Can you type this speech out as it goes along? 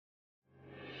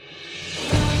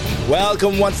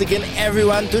Welcome once again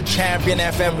everyone to Champion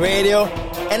FM Radio,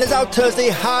 and it's our Thursday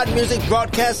hard music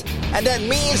broadcast, and that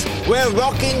means we're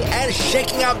rocking and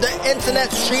shaking up the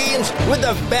internet streams with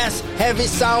the best heavy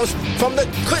sounds from the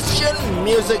Christian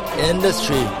music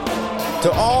industry.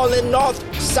 To all in North,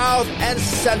 South and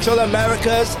Central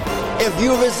Americas, if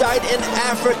you reside in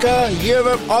Africa,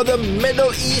 Europe or the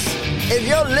Middle East, if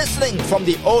you're listening from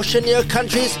the Oceania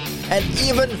countries and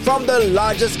even from the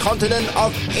largest continent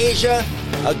of Asia,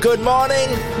 a good morning,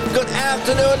 good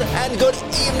afternoon, and good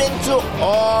evening to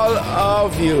all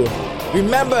of you.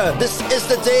 Remember, this is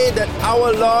the day that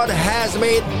our Lord has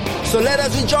made, so let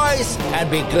us rejoice and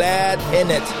be glad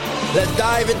in it. Let's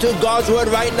dive into God's Word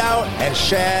right now and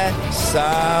share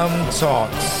some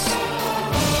thoughts.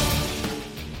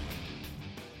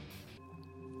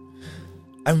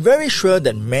 I'm very sure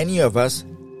that many of us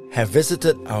have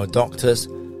visited our doctors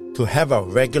to have our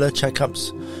regular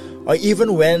checkups, or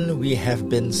even when we have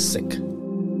been sick.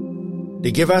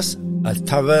 They give us a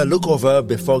thorough look over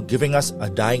before giving us a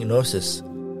diagnosis.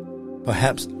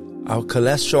 Perhaps our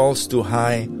cholesterol's too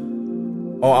high,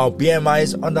 or our BMI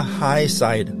is on the high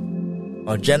side,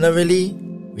 or generally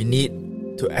we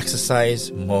need to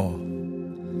exercise more.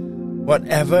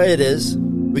 Whatever it is,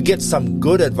 we get some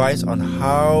good advice on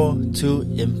how to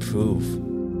improve.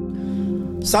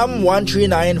 Psalm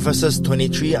 139 verses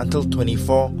 23 until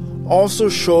 24 also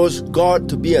shows God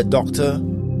to be a doctor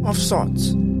of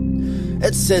sorts.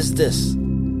 It says this: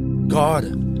 God,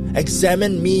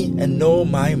 examine me and know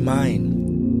my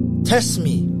mind. Test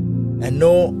me and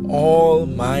know all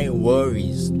my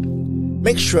worries.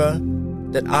 Make sure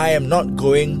that I am not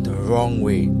going the wrong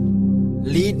way.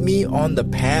 Lead me on the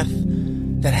path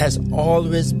that has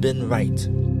always been right.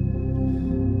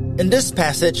 In this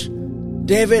passage,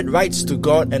 David writes to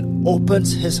God and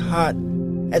opens his heart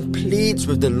and pleads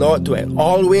with the Lord to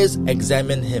always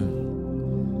examine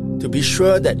him, to be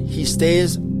sure that he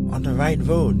stays on the right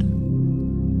road.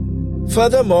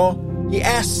 Furthermore, he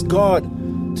asks God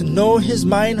to know his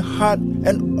mind, heart,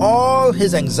 and all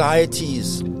his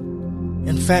anxieties.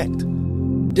 In fact,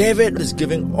 David is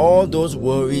giving all those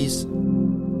worries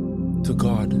to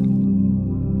God.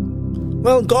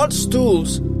 Well, God's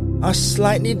tools are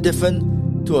slightly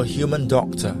different to a human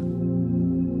doctor.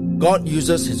 God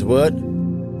uses His Word,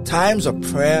 times of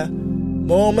prayer,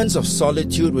 moments of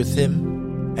solitude with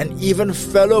Him, and even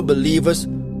fellow believers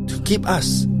to keep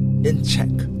us in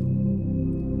check.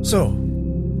 So,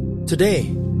 today,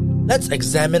 let's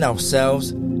examine ourselves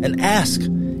and ask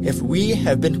if we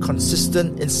have been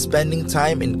consistent in spending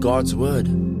time in God's Word,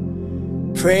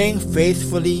 praying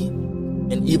faithfully,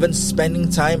 and even spending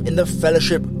time in the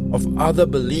fellowship of other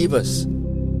believers,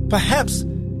 perhaps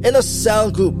in a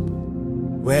cell group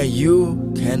where you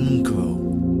can grow.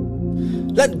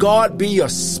 Let God be your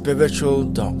spiritual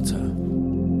doctor.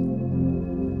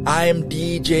 I am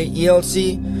DJ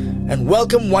ELC, and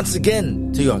welcome once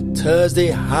again to your Thursday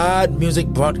hard music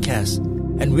broadcast.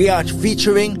 And we are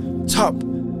featuring top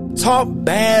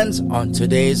bands on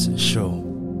today's show.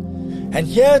 And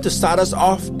here to start us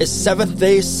off is Seventh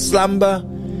Day Slumber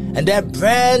and their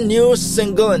brand new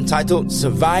single entitled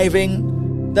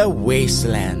Surviving the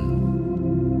Wasteland.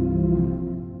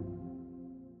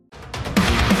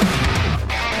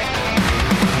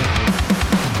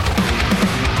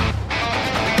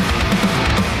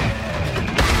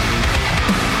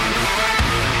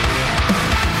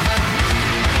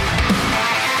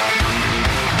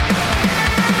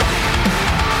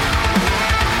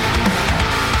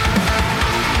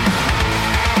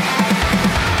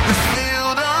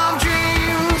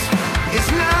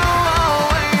 Now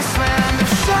a wasteland of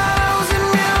shadows and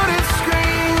beauty.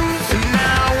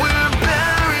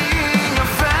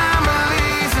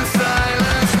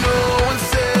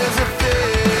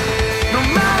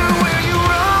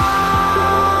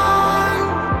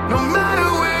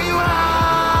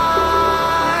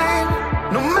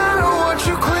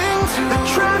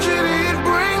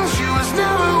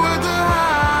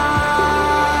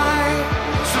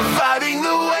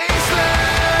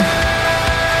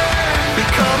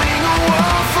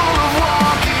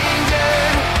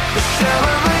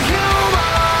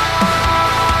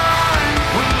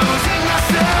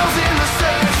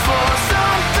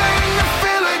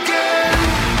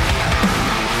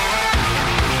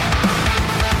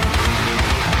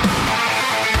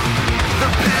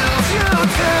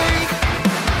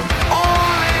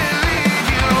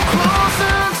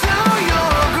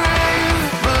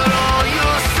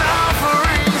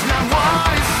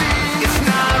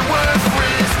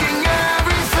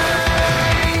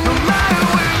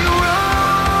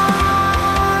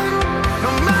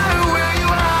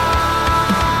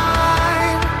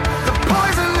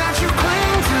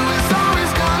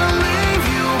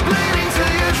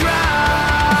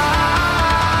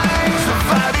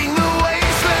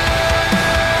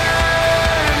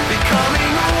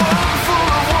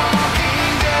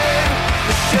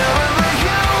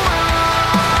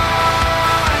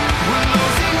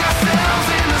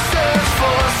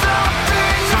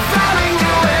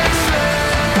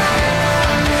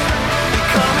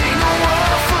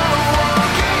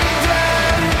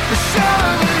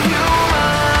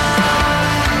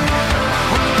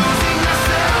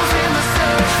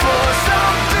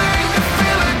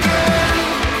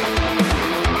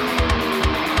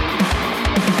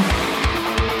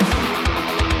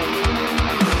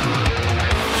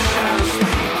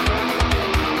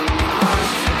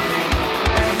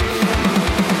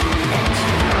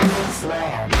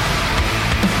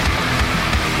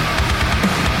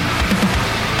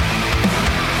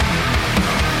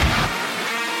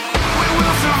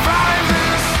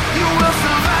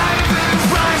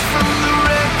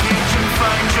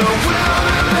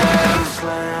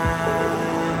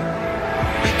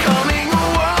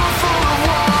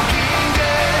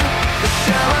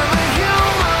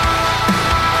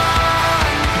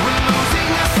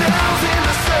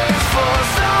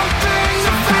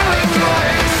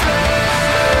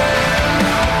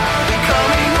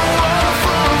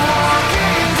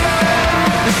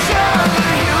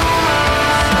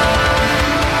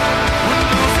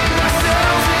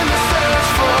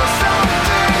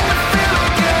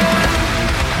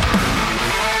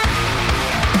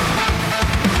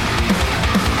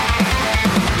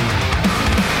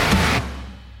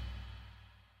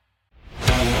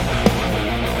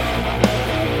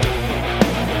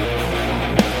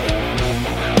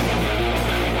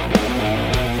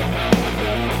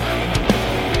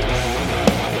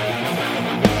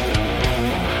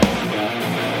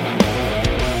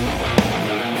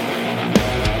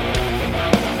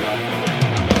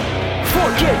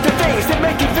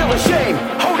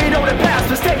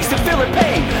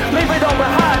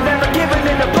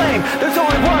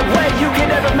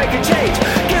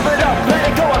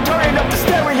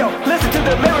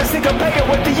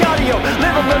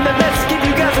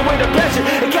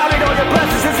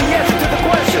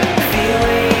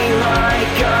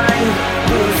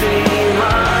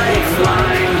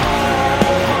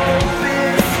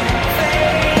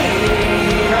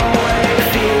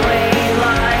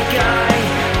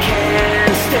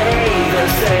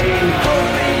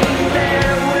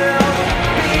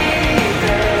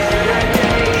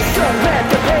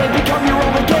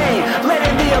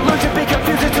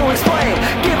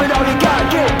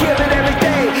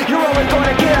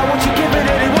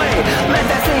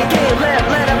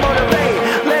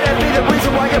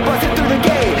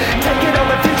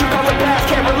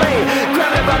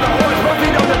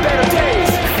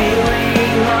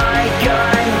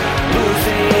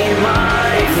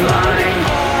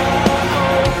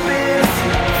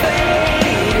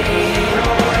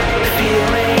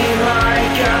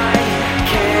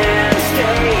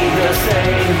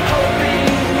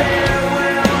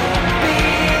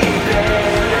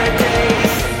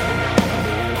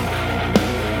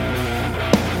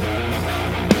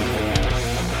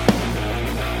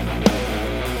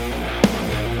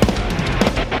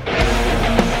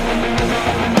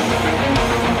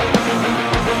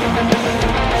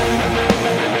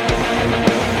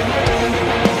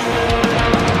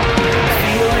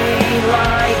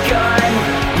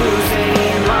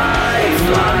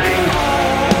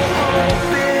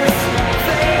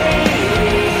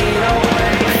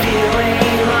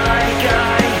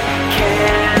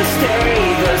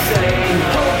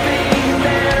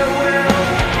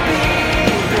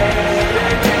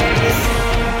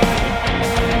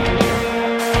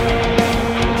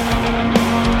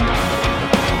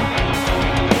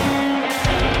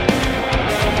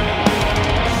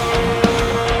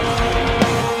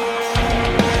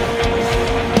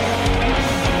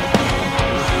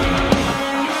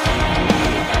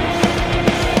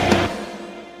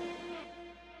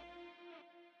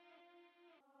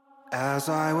 As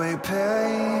I wait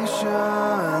patiently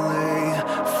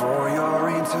for your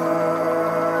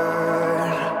return,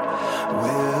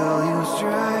 will you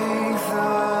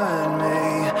strengthen me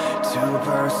to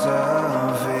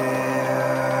persevere?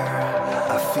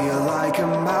 I feel like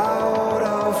I'm out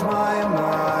of my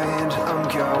mind, I'm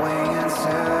going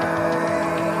insane.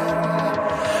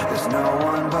 There's no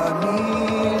one but me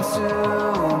to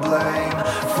blame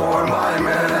for my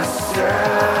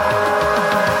mistakes.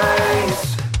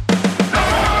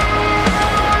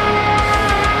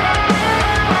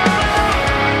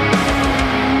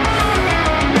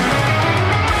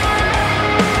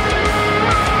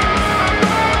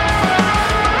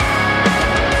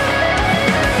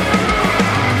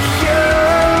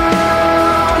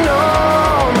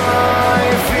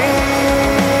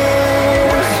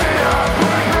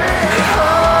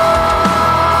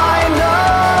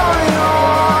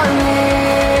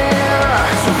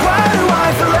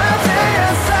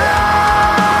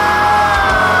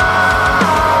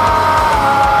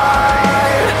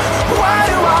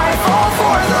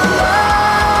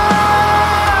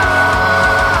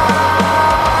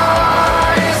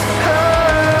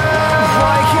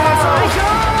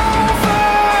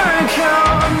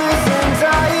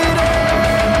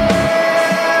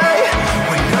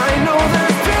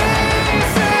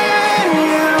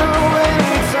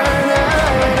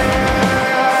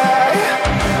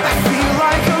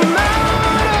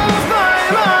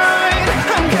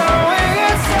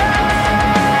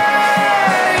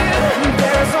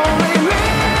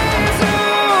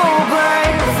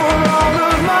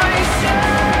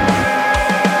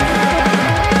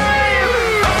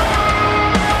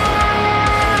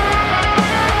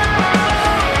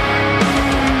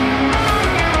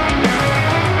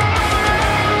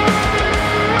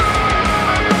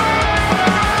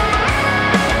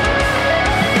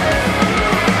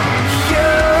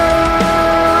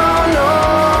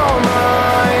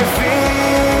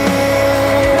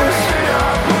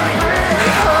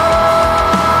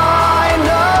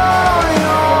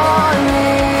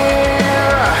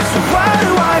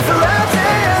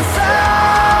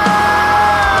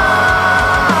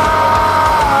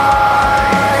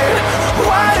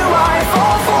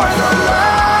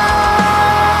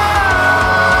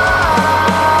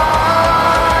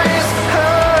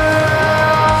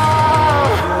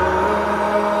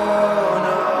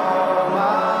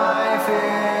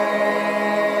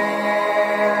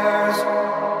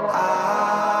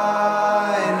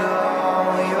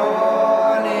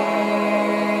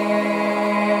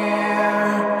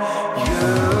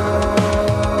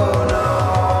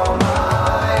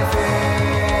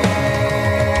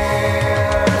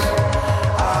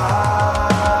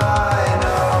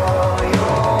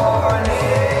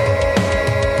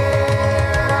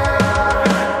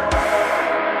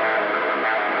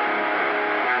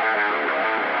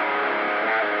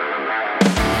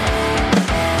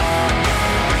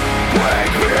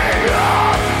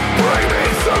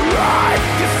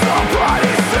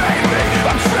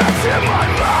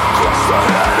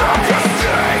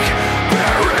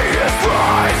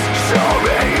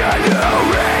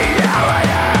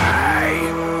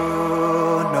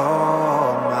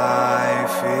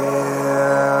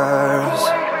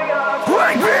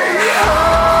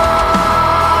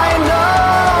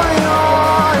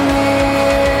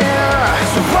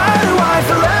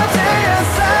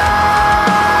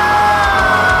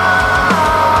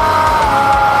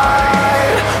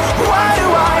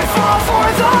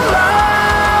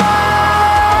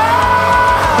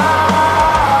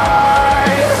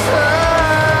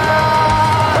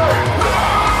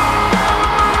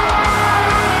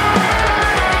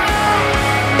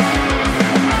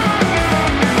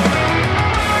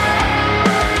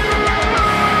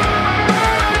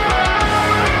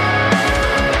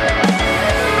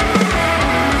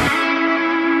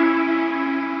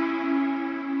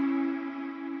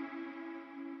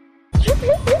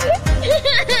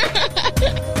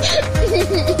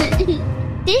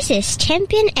 This is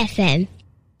Champion FM,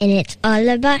 and it's all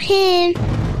about him.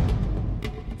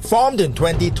 Formed in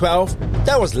 2012,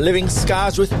 that was Living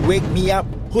Scars with Wake Me Up,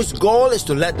 whose goal is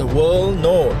to let the world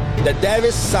know that there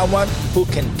is someone who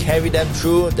can carry them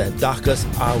through their darkest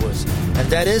hours, and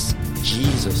that is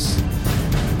Jesus.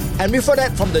 And before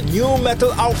that, from the new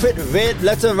metal outfit Red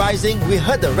Letter Rising, we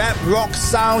heard the rap rock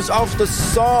sounds of the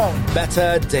song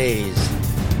Better Days.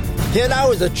 Here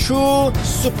now is a true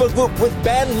supergroup with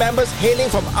band members hailing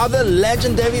from other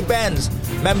legendary bands.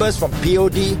 Members from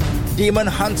POD, Demon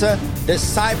Hunter,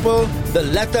 Disciple, The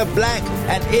Letter Black,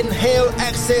 and Inhale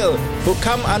Exhale, who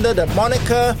come under the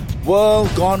moniker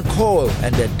World Gone Cold,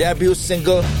 and their debut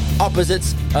single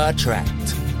Opposites Attract.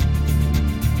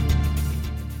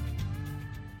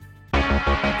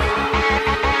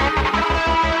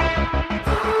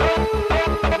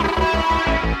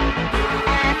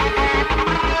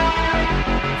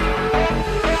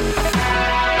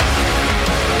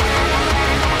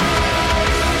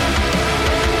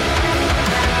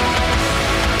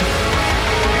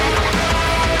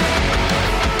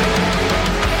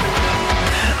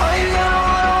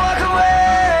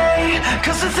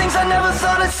 I never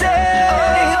thought I'd say.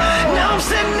 Now I'm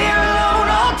sitting here alone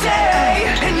all day,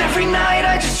 and every night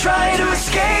I just try to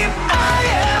escape. I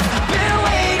have been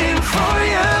waiting for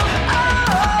you,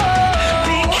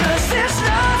 because there's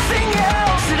nothing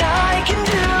else that I can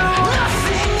do.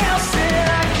 Nothing else that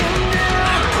I can do.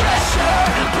 Pressure,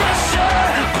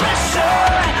 pressure, pressure,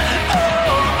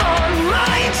 on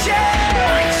my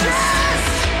chest.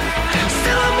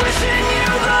 Still I'm wishing you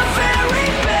the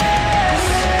very best.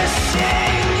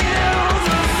 Wishing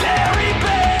the very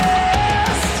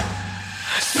best.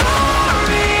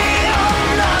 Sorry, I'm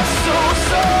not so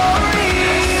sorry.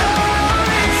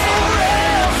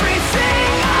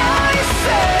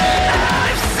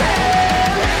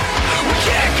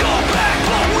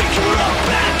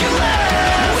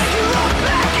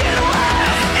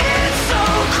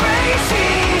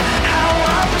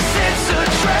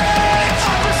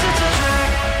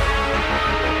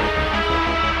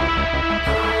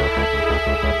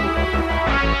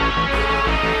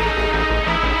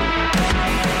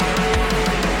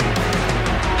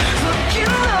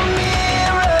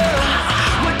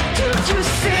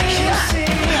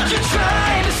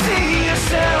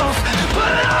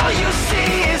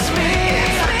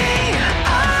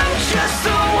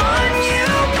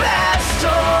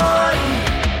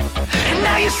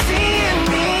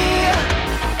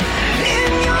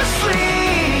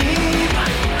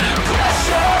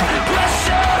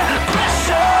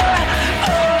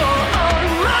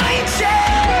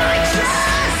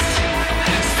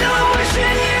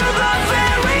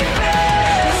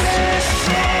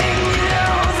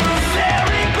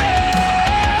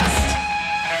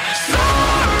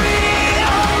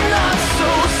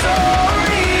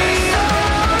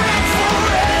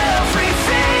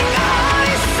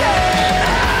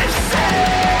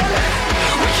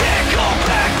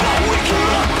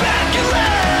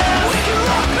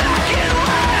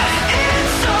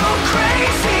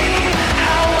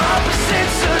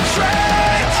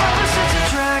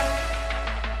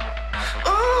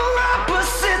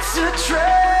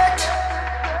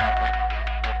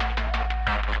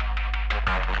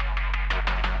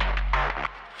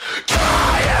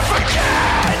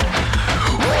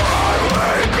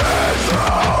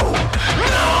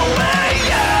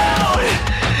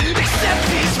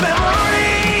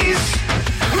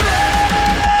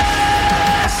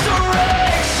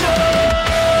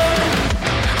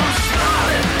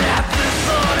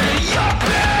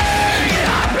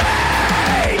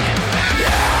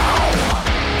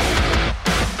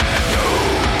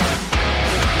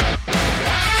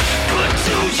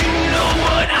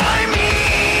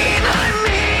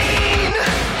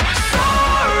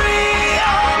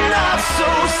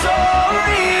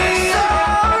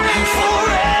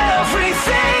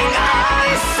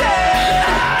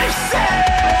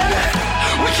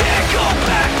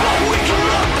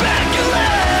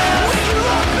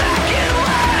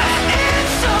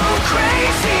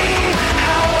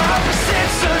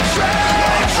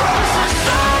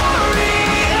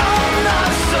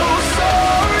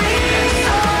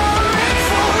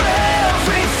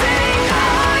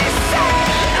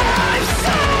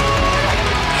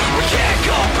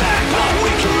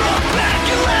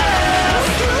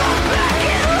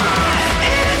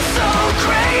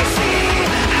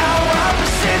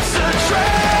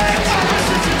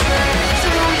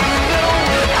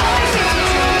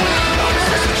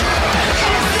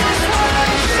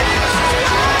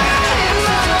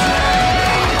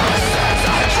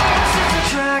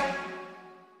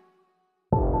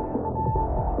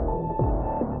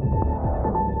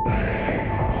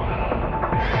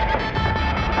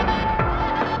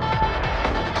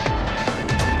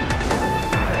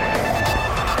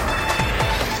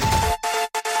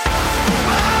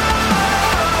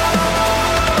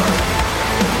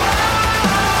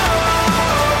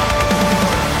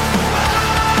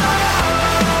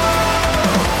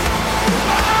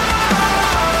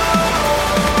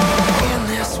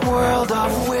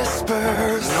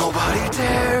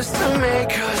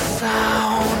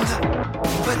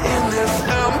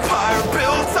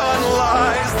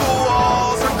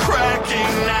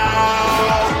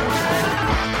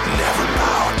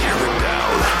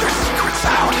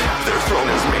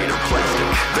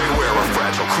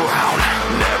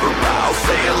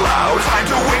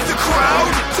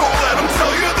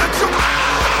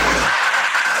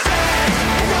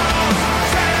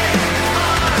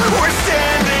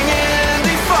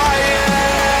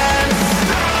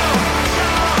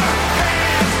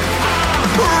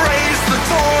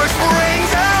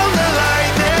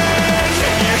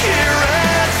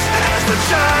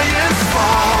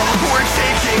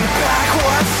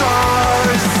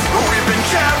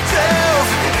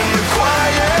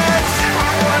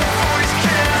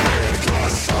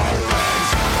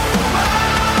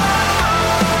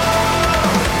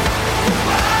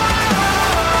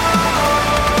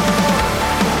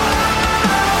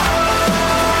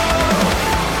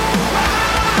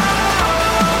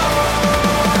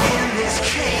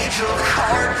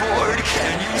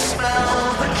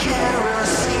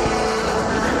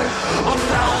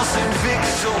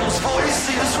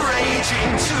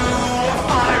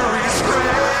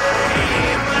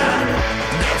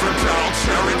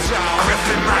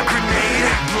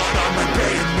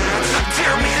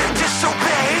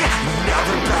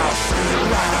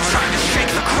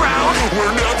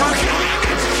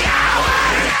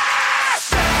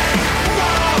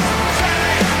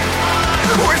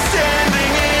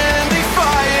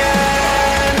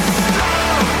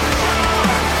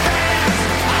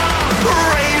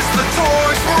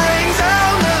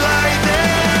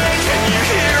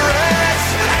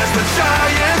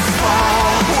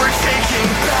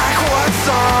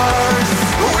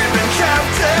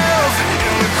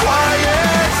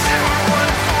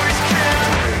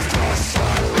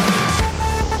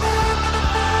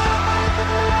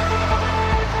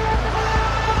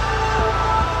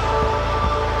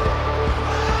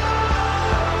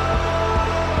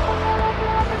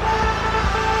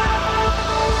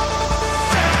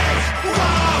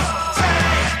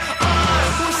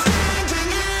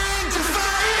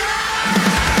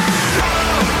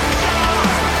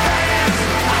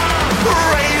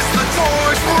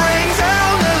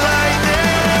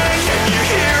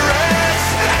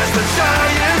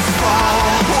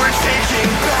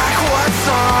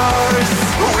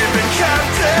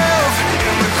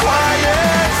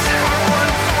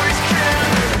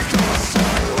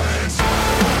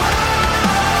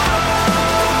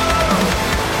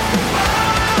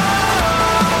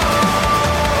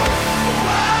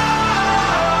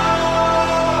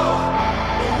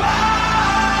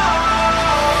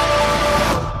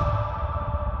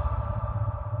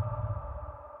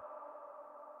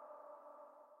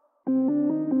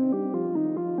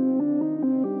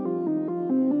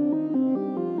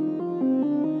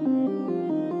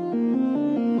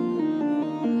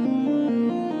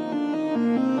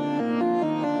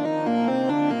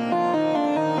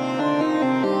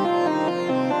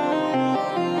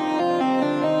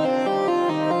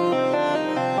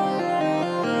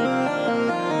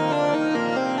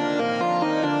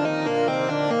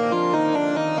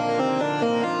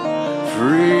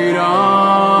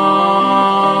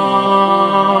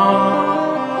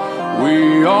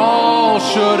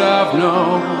 life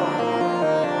know.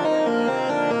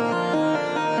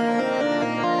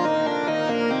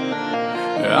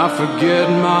 I forget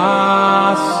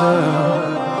myself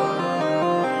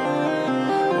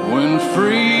when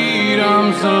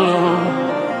freedom's alone.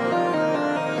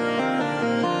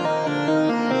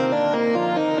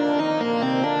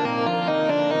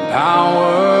 Power,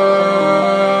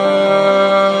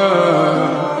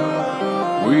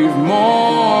 we've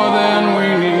more than we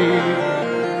need.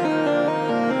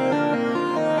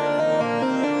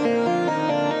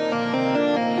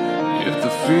 If the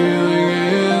feeling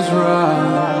is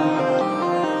right,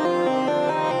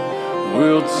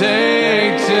 we'll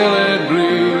take till it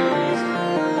bleeds.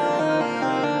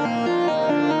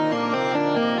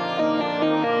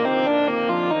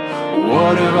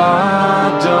 What have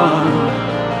I done?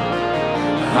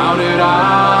 How did I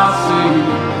see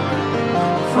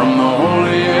from the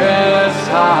holiest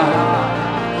high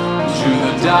to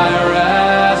the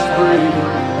direst breeze?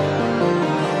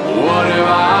 What have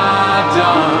I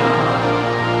done?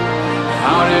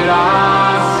 How did I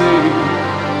see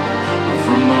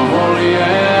from the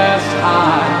holiest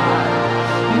high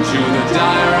to the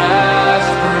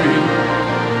direst breeze?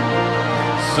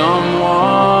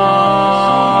 Someone,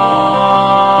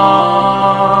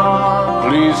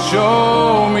 please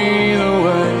show me the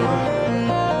way.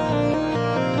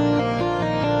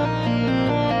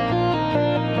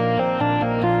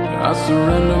 I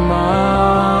surrender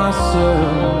myself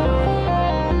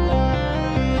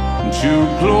to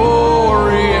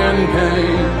glory and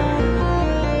pain.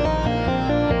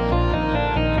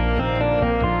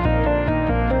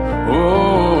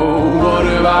 Oh, what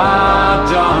have I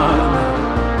done?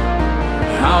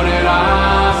 How did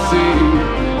I see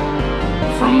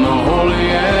from the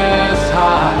holiest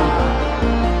high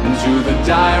to the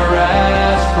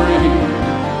direst breeze?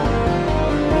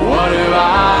 What have I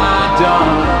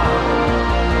done?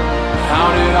 How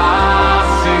did I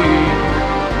see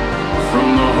from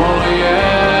the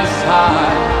holiest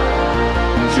high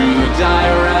to the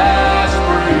direst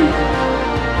breeze?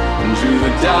 To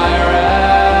the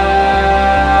direst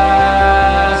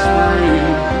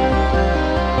breeze.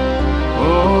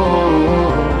 Oh,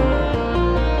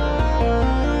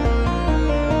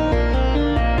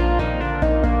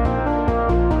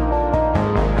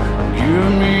 give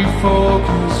me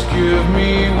focus, give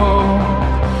me hope,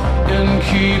 and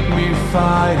keep me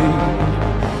fighting.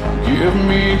 Give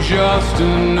me just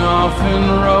enough in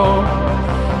rope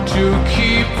to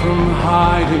keep from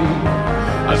hiding.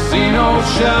 I see no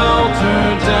shelter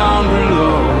down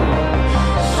below,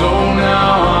 so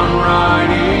now I'm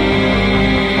riding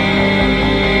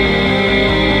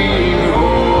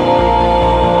home.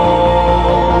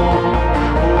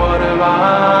 What have I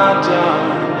done?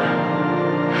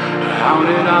 How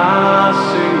did I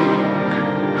sink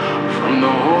from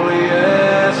the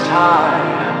holiest high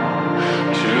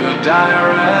to the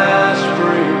direst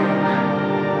brink?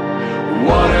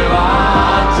 What have I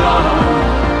done?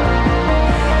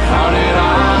 How did I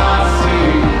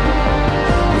sink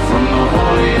from the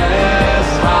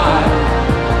holiest high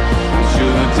to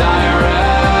the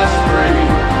direst brink?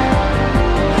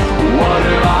 What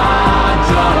have I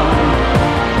done?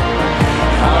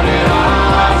 How did I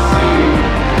sink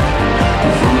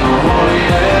from the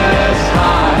holiest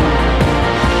high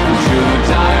to the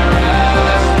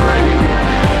direst brink?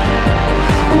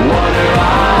 What have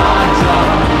I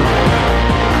done?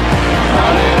 How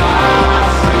did I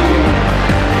sink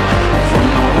from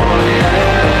the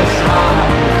holiest high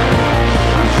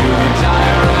to the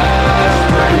direst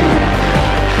brink?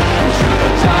 To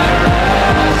the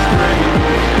direst brink.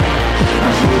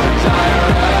 To the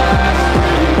direst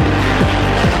brink.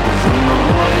 From the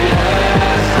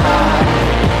holiest high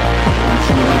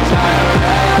to the direst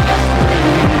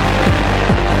brink.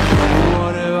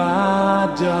 What have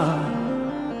I done?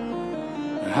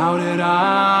 How did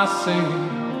I sing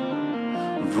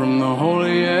from the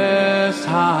holiest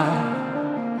high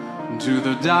to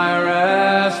the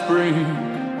direst brink?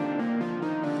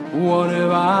 What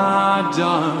have I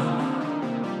done?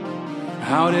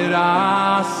 How did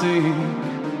I sing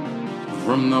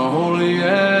from the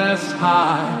holiest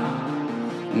high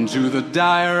to the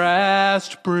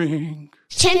direst brink?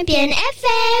 Champion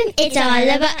FM, it's all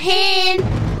about him.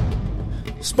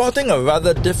 Sporting a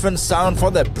rather different sound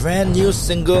for their brand new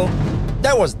single,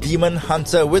 that was Demon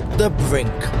Hunter with The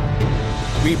Brink.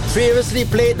 We previously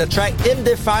played the track In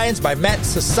Defiance by Matt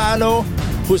Sassano,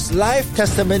 whose life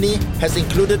testimony has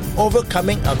included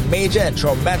overcoming a major and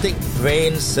traumatic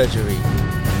brain surgery.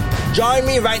 Join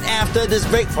me right after this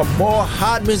break for more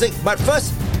hard music, but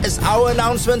first, it's our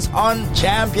announcements on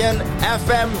Champion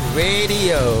FM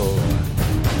Radio.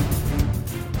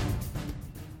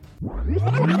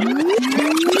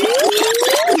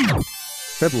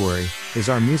 February is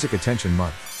our Music Attention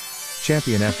Month.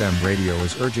 Champion FM Radio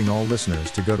is urging all listeners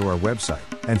to go to our website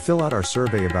and fill out our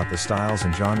survey about the styles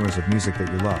and genres of music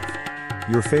that you love.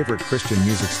 Your favorite Christian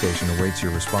music station awaits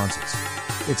your responses.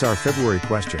 It's our February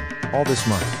question, all this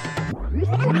month.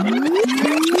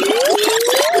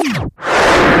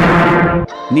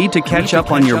 Need to catch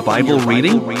up on your Bible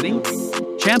reading?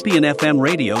 Champion FM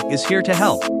Radio is here to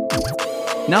help.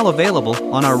 Now available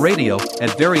on our radio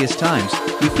at various times,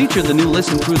 we feature the new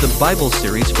Listen Through the Bible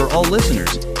series for all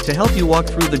listeners to help you walk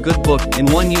through the good book in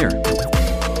 1 year.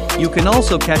 You can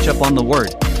also catch up on the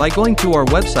Word by going to our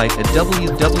website at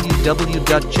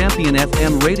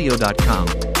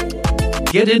www.championfmradio.com.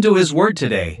 Get into His Word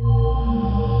today.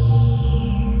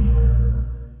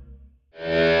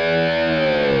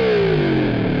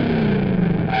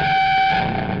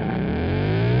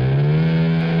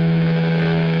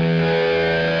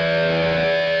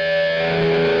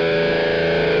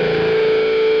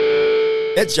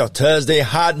 It's your Thursday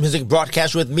Hard Music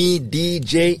broadcast with me,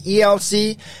 DJ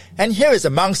ELC, and here is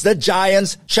Amongst the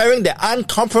Giants sharing their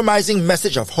uncompromising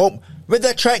message of hope with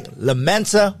their track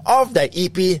Lamenter of their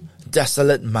EP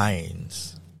Desolate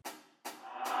Minds.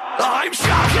 I'm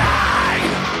shocking!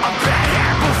 I've been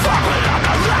here before, but I'm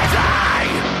not leaving!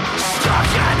 Stuck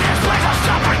in this place, I'm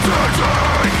suffering through.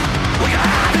 We can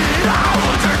have it all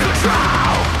under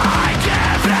control! I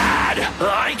give in!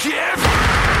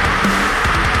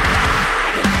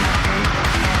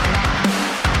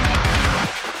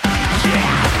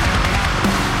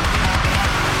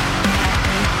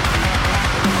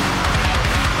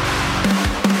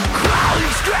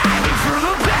 Screaming for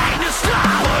the pain to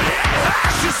stop, but it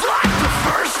hurts just like the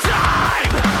first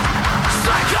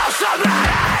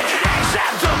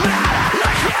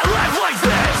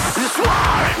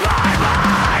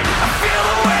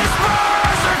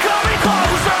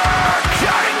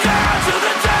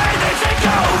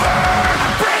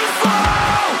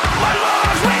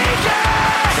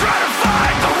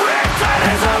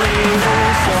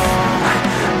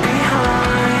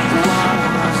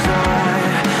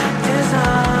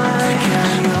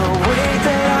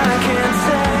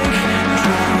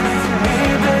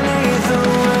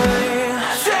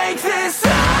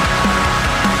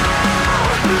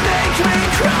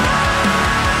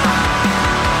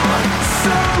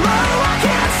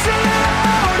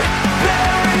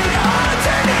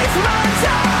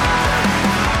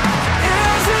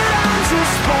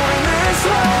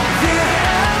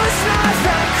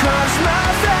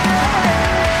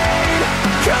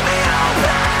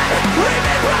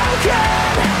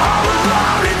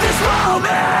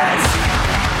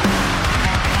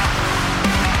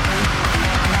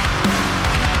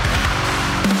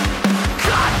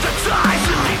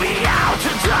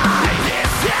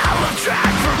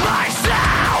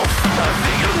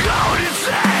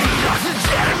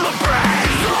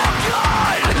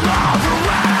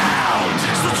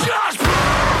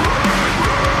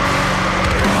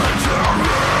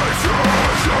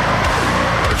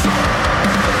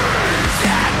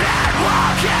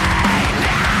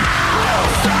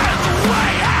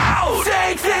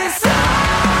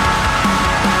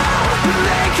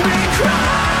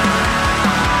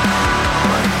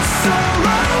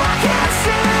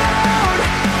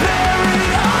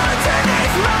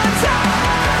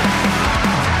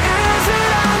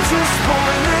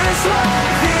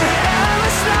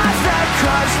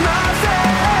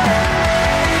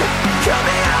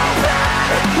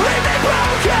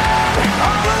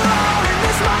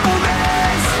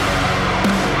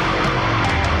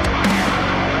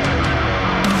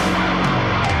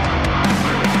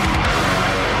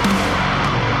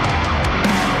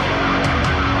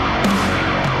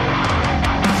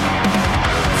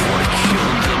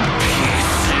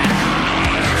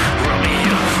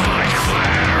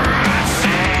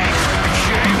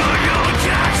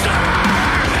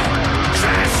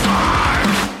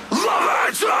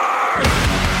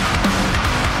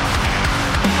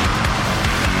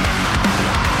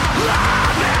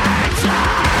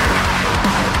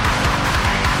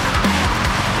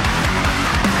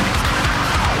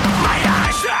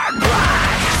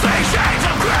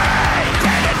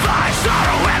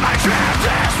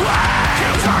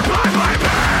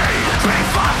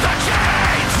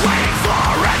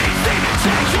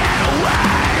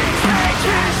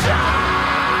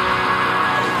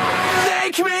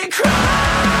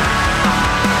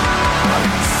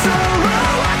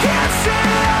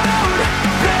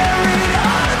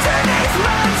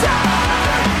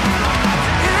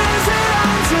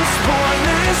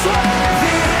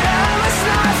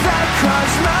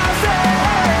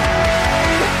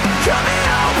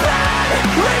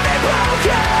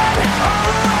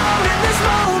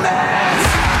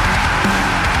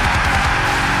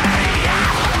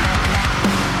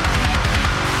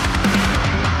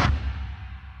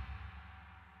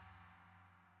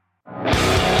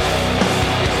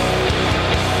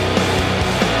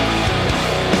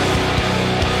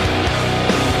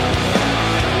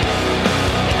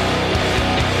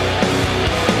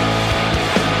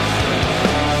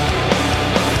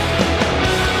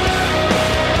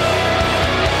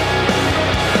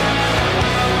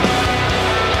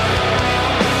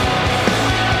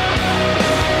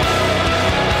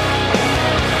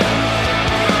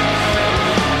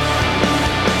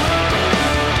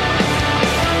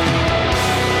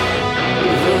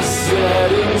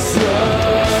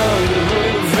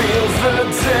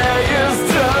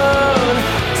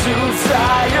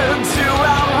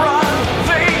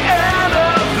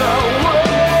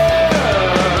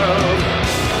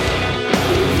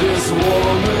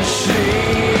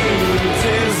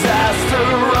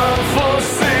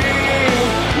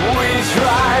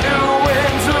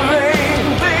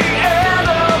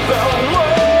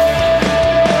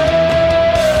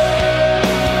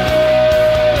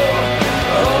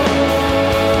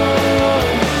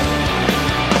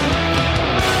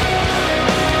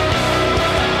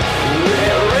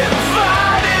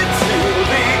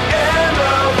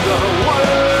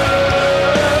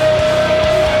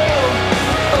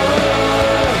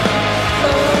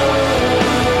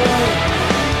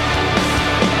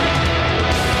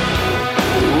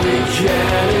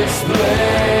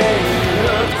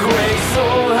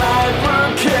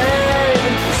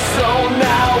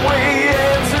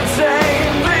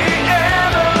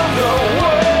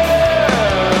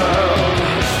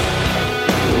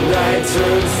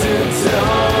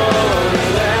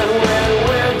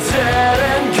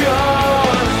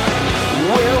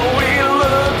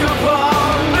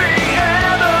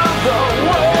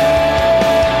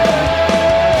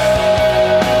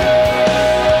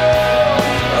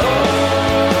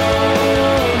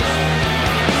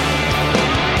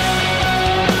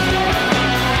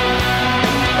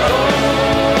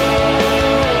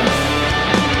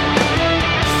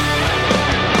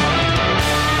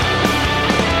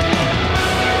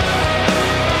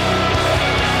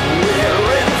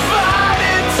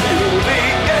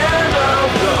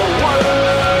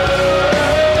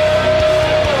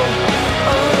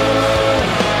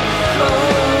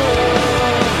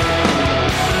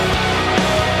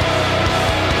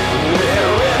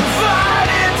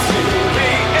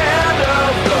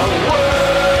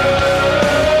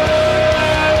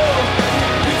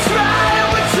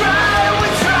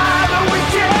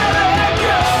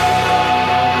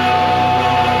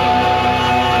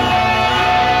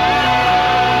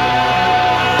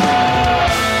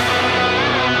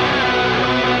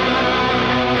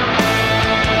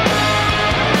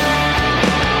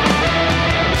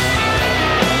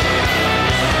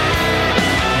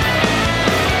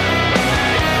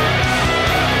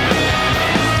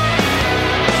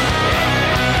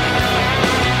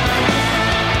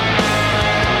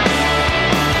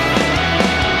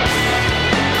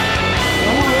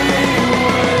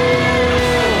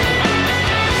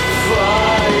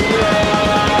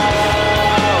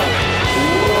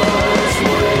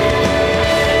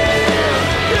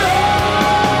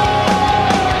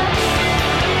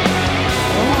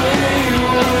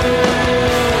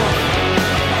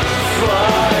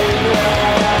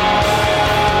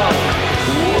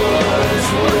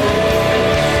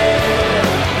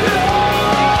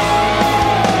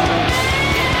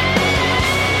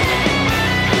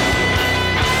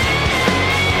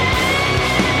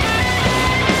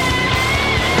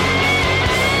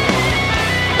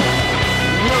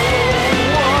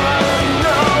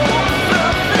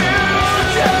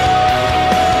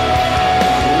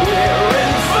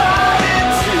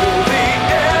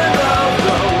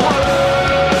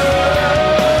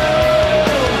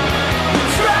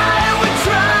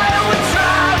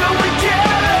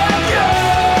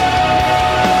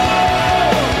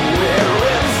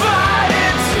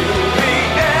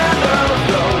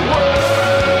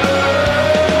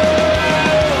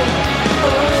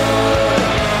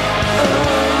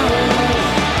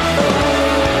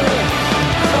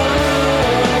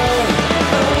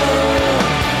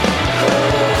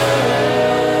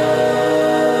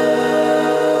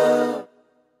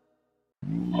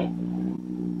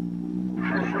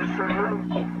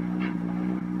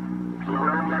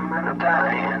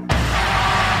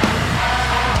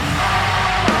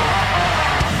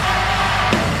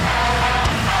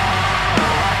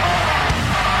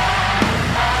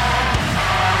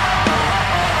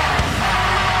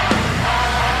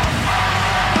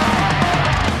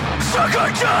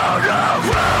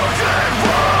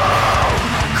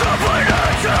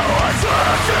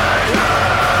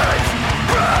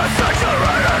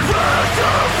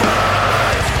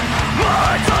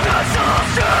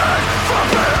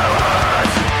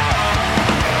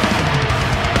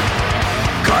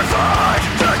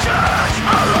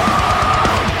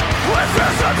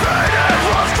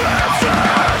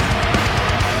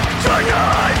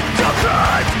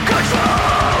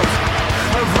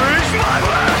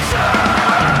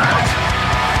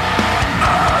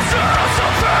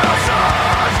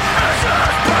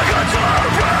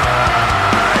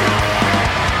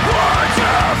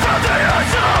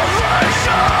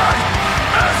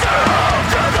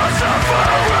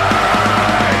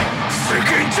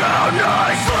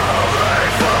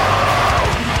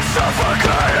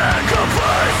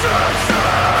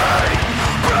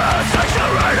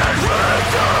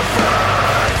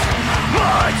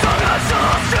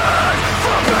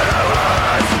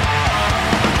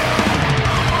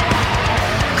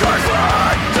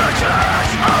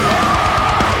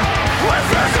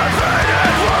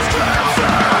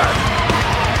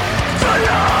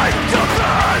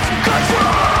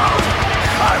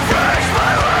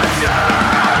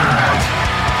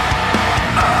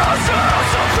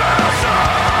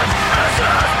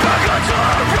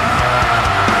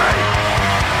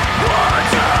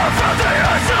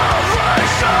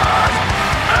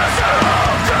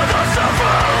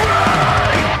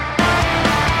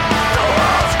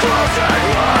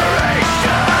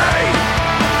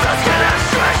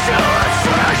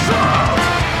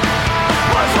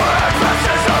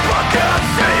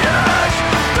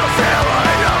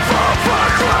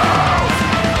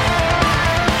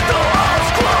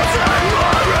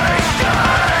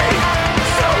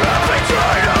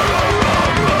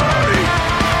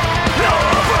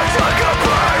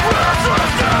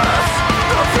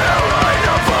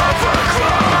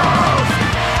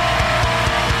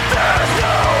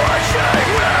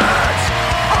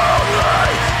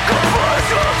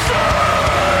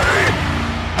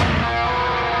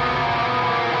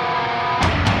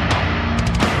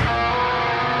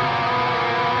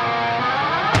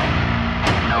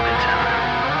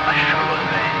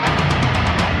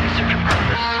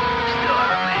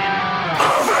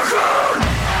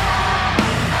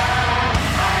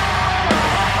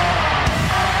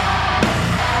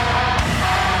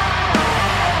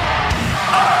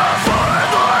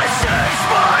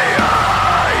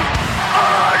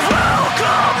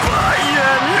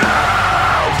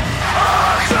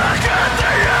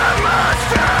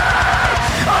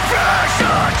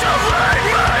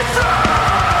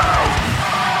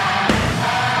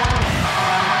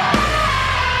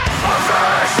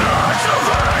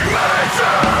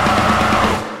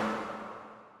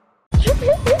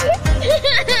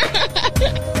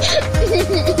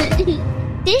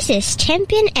is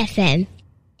Champion FM,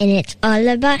 and it's all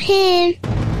about him.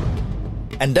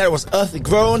 And that was Earth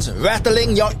Groans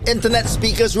rattling your internet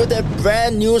speakers with their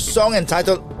brand new song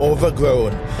entitled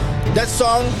Overgrown. That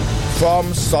song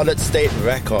from Solid State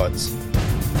Records.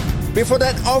 Before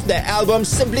that, off their album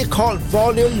simply called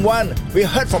Volume 1, we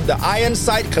heard from the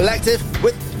Ironside Collective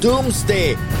with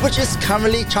Doomsday, which is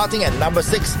currently charting at number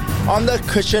 6 on the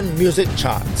Christian music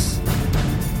charts.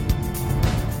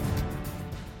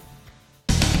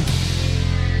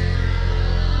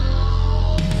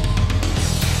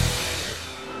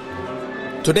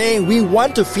 Today, we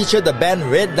want to feature the band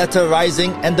Red Letter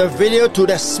Rising and the video to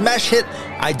their smash hit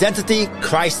Identity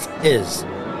Christ Is.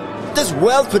 This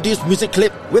well-produced music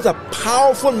clip with a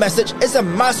powerful message is a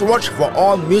must-watch for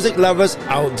all music lovers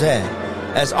out there.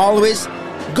 As always,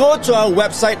 go to our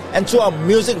website and to our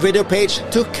music video page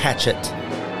to catch it.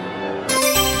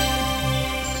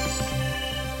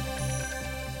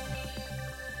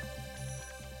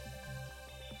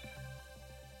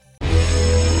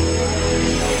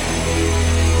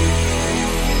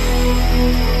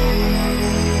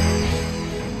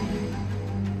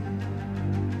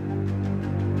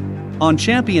 On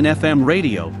Champion FM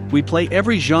radio, we play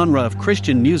every genre of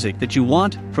Christian music that you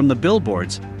want, from the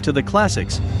billboards to the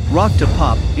classics, rock to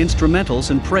pop,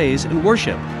 instrumentals and praise and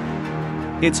worship.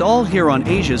 It's all here on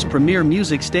Asia's premier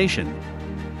music station.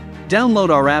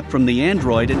 Download our app from the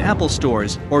Android and Apple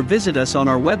stores or visit us on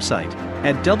our website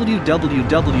at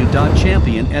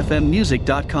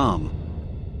www.championfmmusic.com.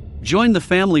 Join the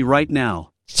family right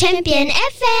now. Champion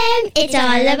FM, it's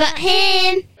all about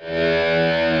him.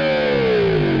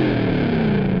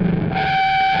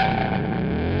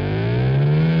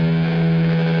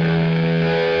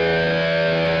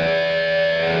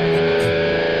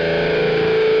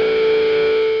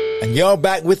 You're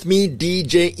back with me,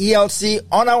 DJ ELC,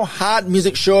 on our Hard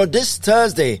Music Show this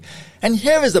Thursday. And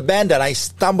here is a band that I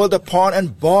stumbled upon,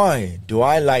 and boy, do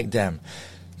I like them.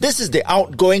 This is the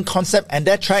Outgoing Concept and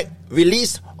their track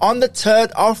released on the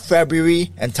 3rd of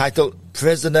February entitled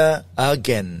Prisoner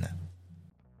Again.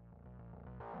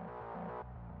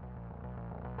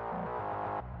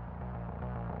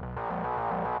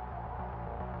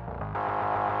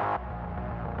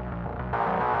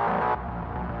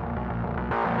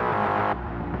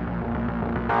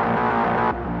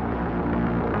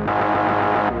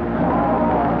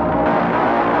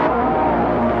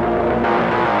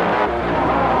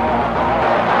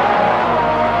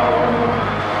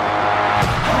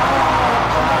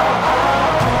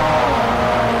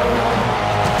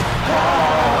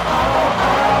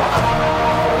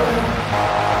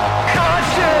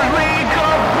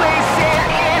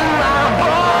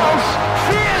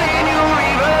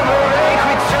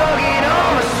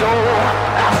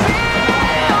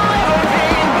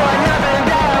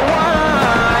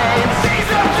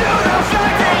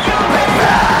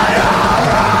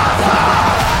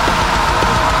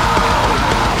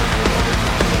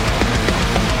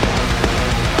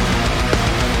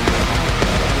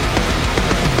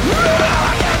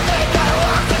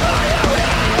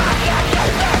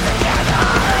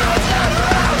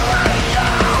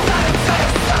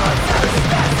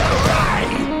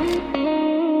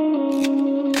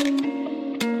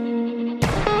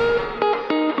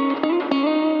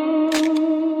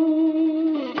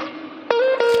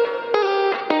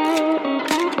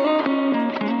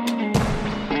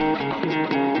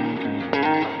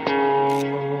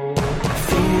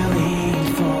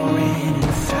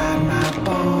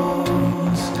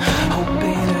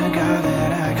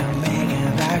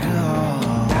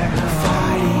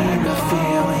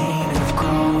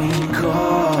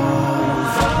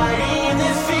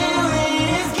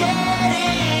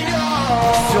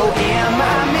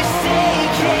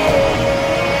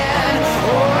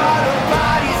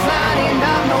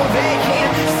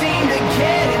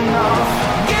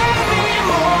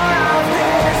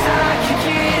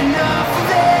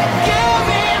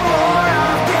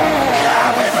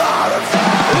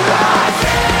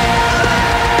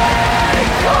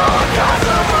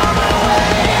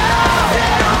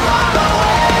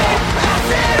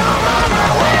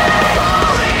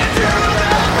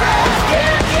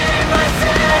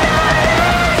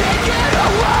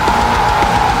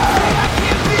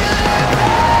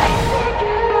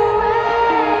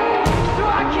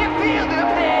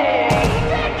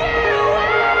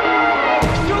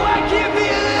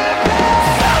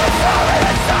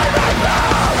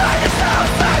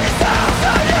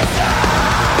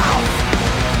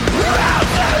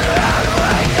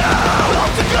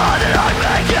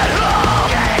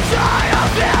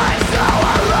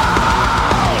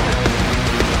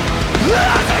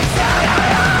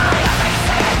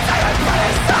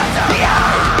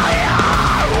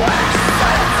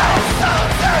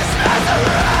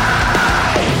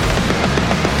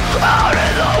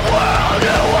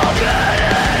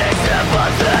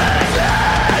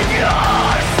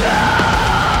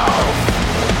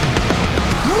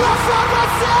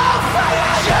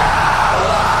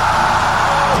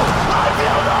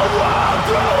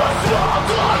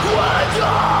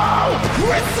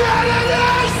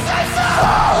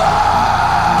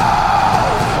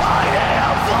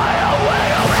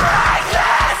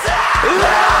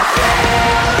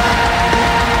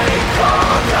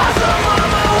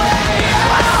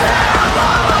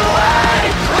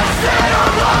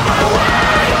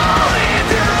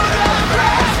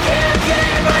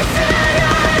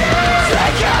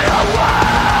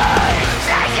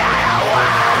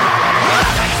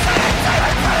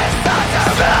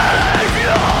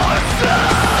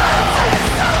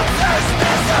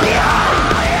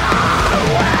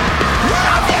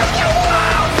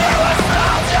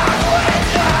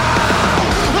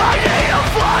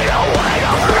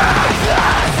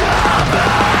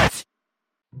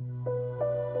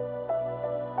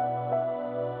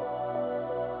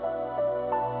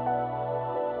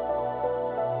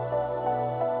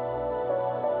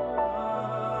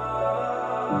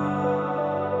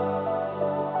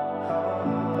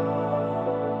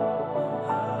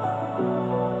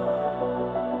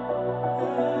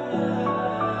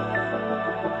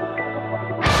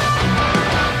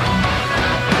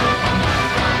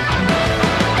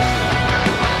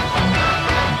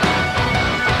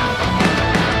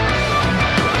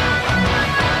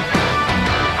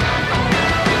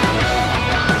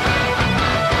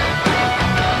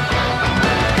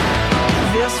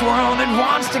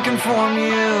 inform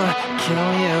you,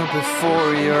 kill you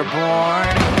before you're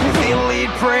born. The elite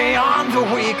prey on the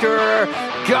weaker.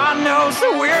 God knows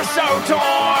that we're so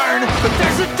torn. But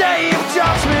there's a day of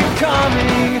judgment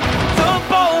coming. The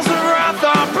bowls of wrath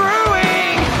are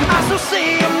brewing. I shall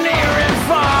see him near and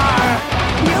far.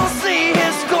 You'll see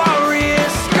his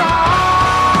glorious scars.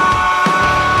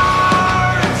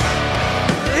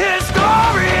 His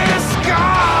glorious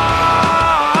scars.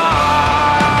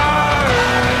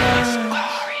 His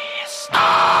glorious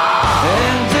scars.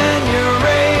 And then your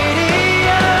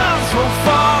radiance will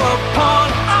fall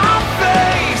upon our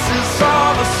faces.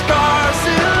 All the scars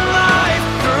in life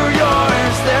through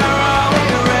yours, they're all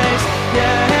erased.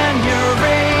 Yeah, and your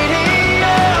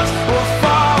radiance will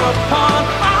fall upon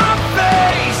our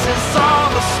faces. All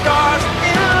the scars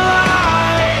in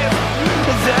life,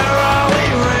 they're all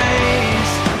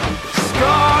erased.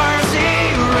 Scars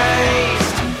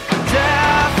erased,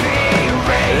 death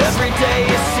erased. Every day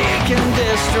you seek and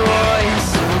destroy,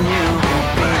 soon you will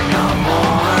be no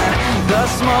more. The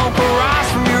smoke will rise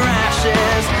from your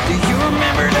ashes. Do you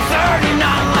remember the 39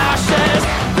 lashes?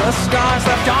 The scars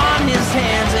left on his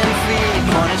hands and feet,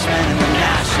 punishment and the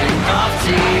gnashing of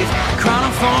teeth. Crown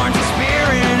of thorns, a spear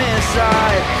in his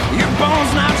side. Your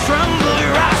bones now tremble,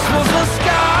 your ash was the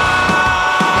sky.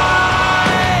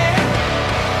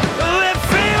 It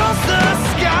fills the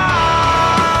sky.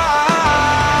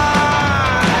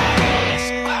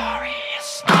 Glorious.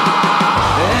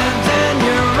 And then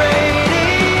your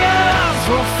radiance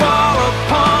will fall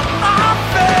upon our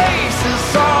faces.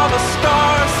 All the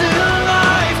stars in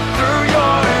life through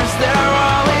yours, they're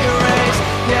all erased.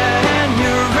 Yeah, and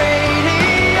your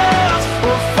radiance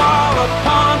will fall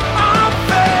upon our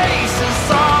faces.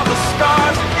 All the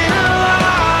stars in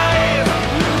life,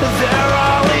 they're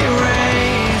all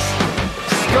erased.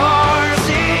 Scars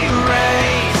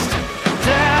erased,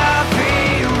 death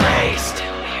erased.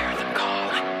 Still hear the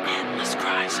calling, endless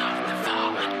cries of the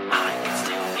fallen. I can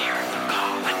still hear the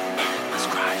calling, endless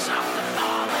cries of the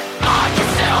fallen. I can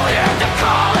still hear the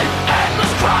calling,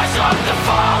 endless cries of the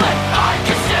fallen. I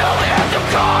can still hear the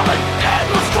calling,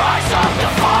 endless cries of the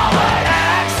fallen.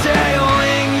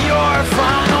 Exhaling your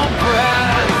final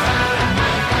breath,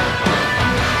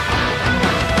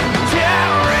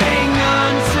 tearing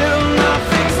until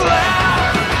nothing's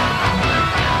left.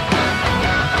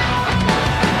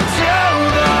 To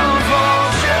the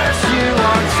vultures, you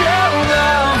are to the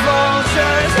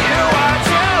vultures, you are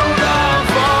to the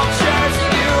vultures,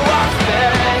 you are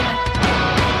fed.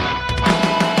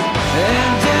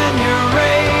 And then your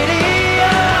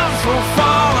radiance will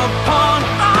fall upon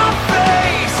our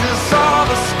faces. All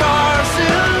the scars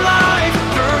in life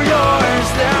through yours,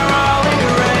 they're all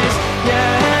erased.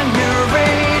 Yeah, and your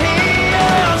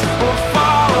radiance will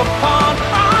fall upon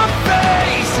our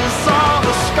faces. All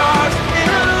the scars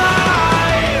in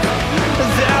life,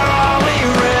 they're all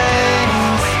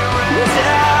erased.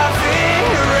 Death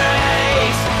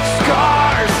erased,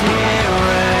 scars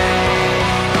erased.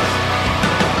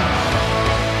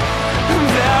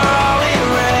 They're all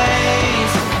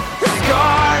erased,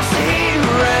 scars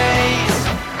erased,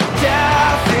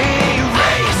 death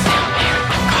erased.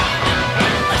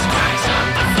 Endless cries of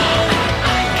the fallen.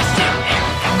 I can still hear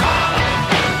the calling,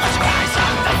 endless cries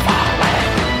of the fallen.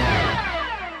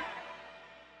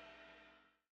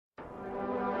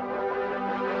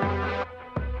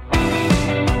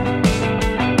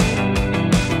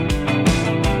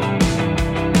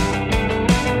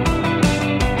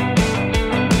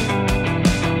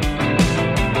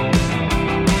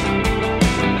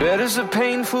 Better's a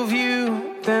painful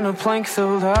view than a plank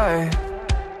so high.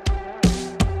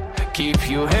 Keep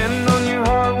your hand on your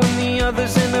heart when the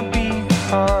other's in a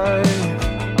beehive.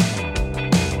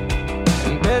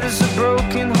 And better's a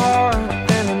broken heart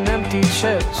than an empty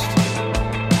chest.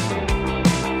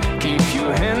 Keep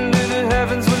your hand to the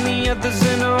heavens when the other's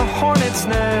in a hornet's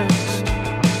nest.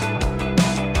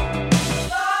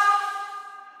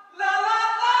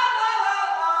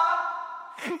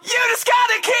 You just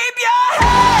gotta keep your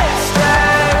head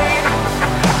straight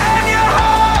and your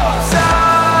hopes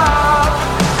up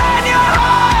and your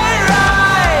heart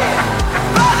right.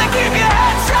 Brother, keep your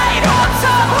head straight, hopes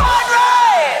up, heart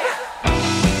right.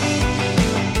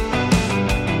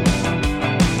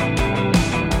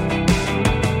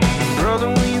 Brother,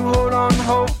 will you hold on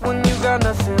hope when you got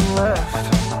nothing left?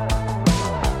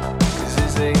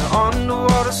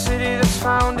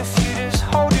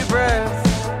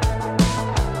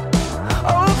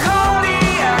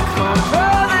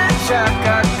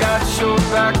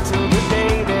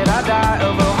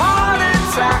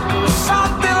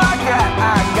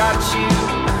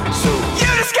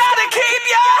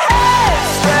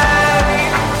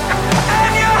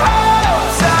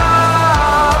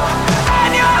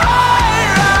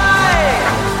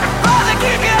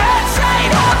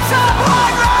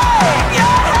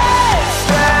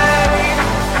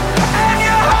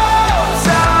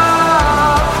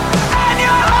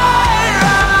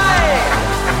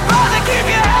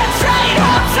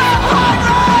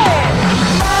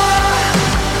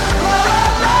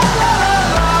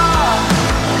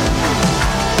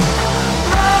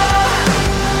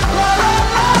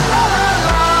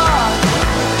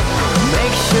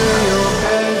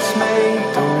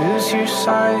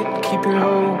 sight, keep your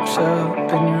hopes up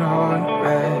and your heart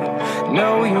right.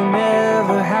 No, you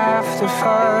never have to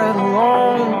fight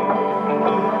alone.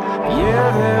 Yeah,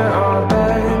 there are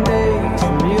bad days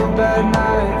and real bad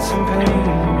nights and pain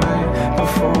right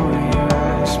before your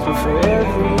eyes. But for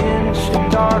every inch of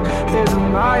dark, there's a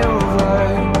mile of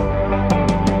light.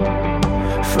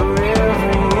 For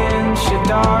every inch of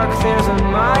dark, there's a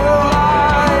mile of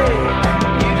light.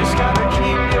 You just gotta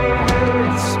keep your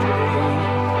head straight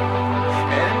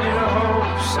and your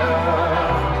hopes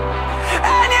up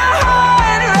and your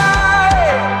heart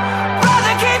right.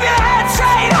 Brother, keep your head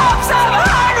straight, hopes up,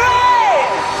 heart right.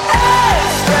 Head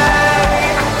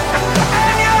straight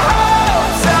and your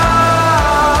hopes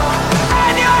up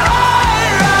and your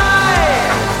heart right.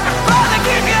 Brother,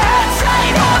 keep your head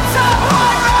straight, hopes up,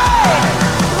 heart right.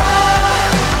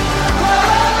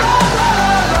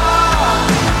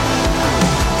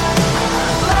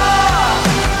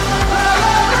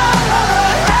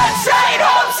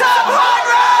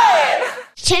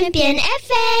 Champion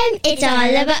FM, it's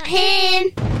all about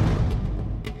him.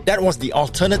 That was the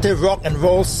alternative rock and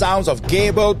roll sounds of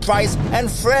Gabriel Price and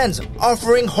friends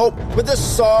offering hope with the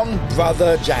song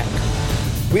Brother Jack.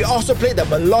 We also played the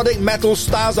melodic metal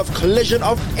styles of Collision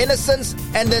of Innocence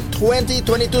and the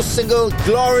 2022 single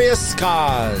Glorious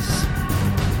Scars.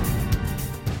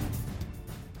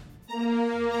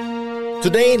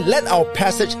 Today, let our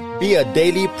passage be a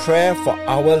daily prayer for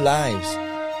our lives,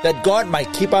 that God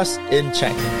might keep us in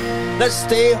check. Let's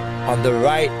stay on the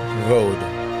right road.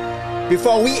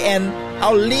 Before we end,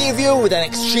 I'll leave you with an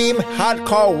extreme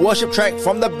hardcore worship track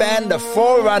from the band The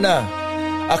Forerunner,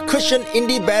 a Christian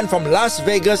indie band from Las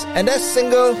Vegas, and their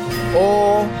single,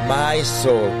 Oh My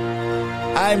Soul.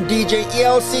 I'm DJ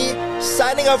ELC,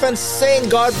 signing off and saying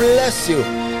God bless you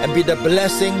and be the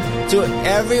blessing to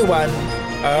everyone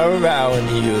around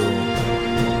you.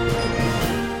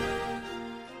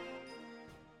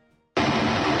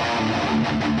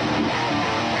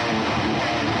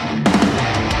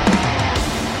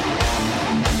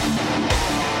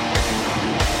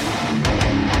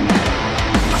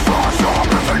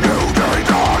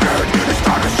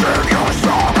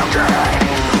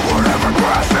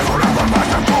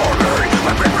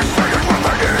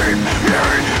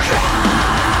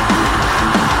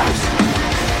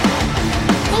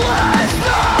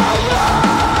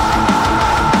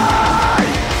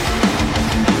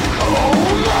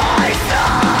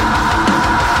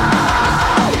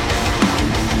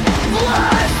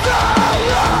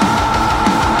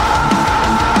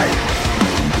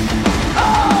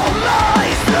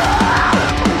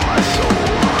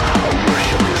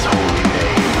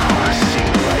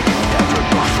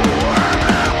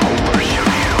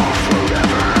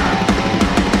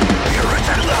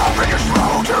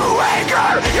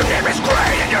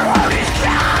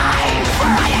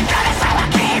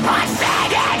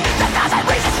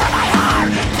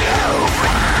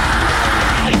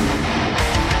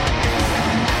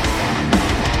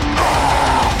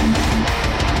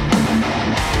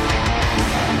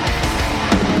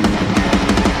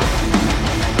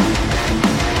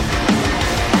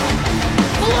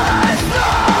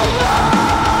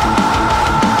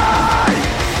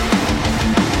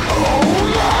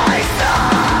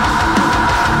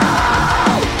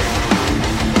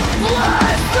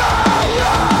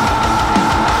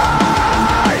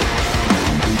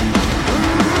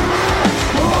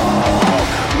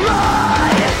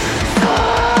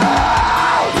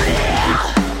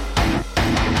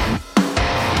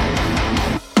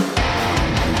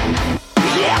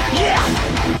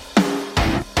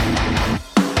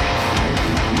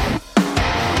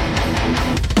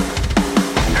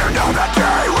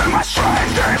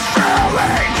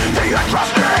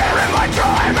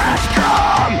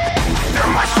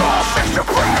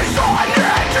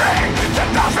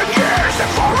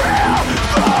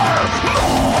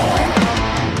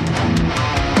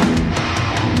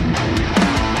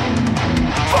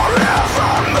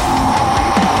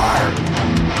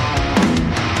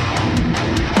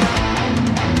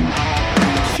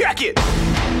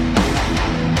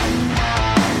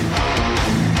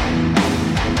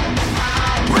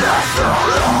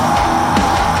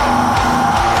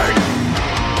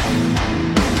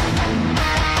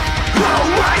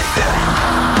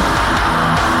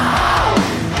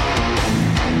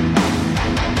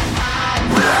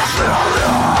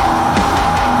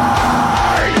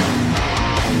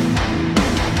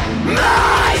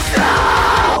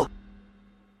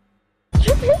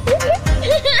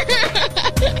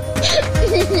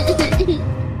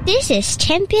 This is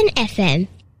Champion FM,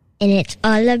 and it's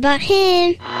all about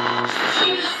him.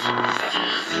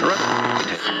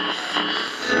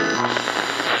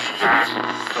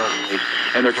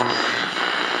 And they're